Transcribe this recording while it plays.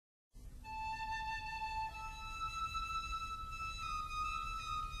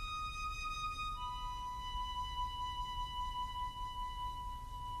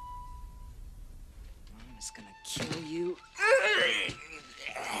is gonna kill you.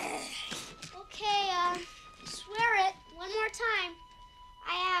 Okay, swear it one more time.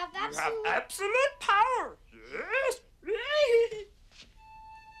 I have absolute... You have absolute power. Yes.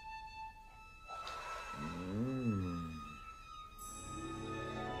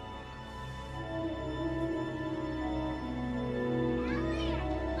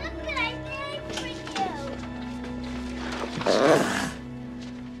 Look what I made for you.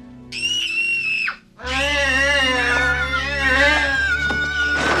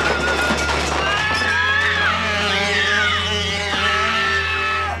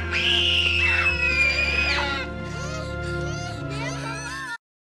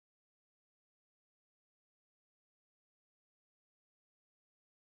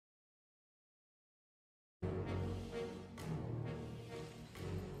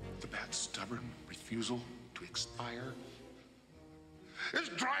 The bat's stubborn refusal to expire is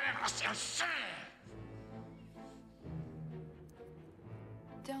driving us insane!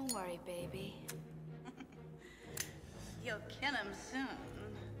 Don't worry, baby. You'll kill him soon.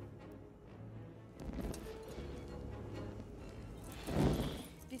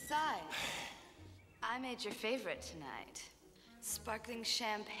 Besides, I made your favorite tonight. Sparkling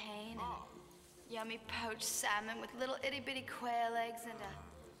champagne and yummy poached salmon with little itty-bitty quail eggs and a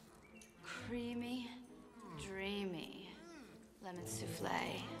creamy, dreamy lemon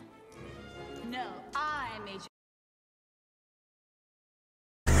souffle. No, I made you.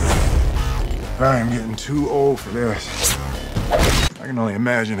 I am getting too old for this. I can only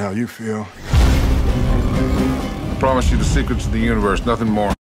imagine how you feel. I promise you the secrets of the universe, nothing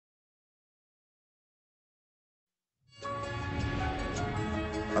more.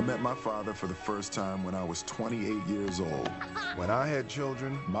 I met my father for the first time when I was 28 years old. When I had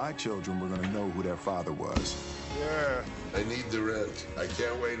children, my children were going to know who their father was. Yeah. I need the rent. I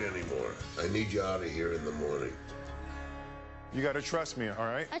can't wait anymore. I need you out of here in the morning. You gotta trust me, all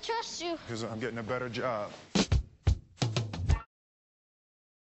right? I trust you. Because I'm getting a better job.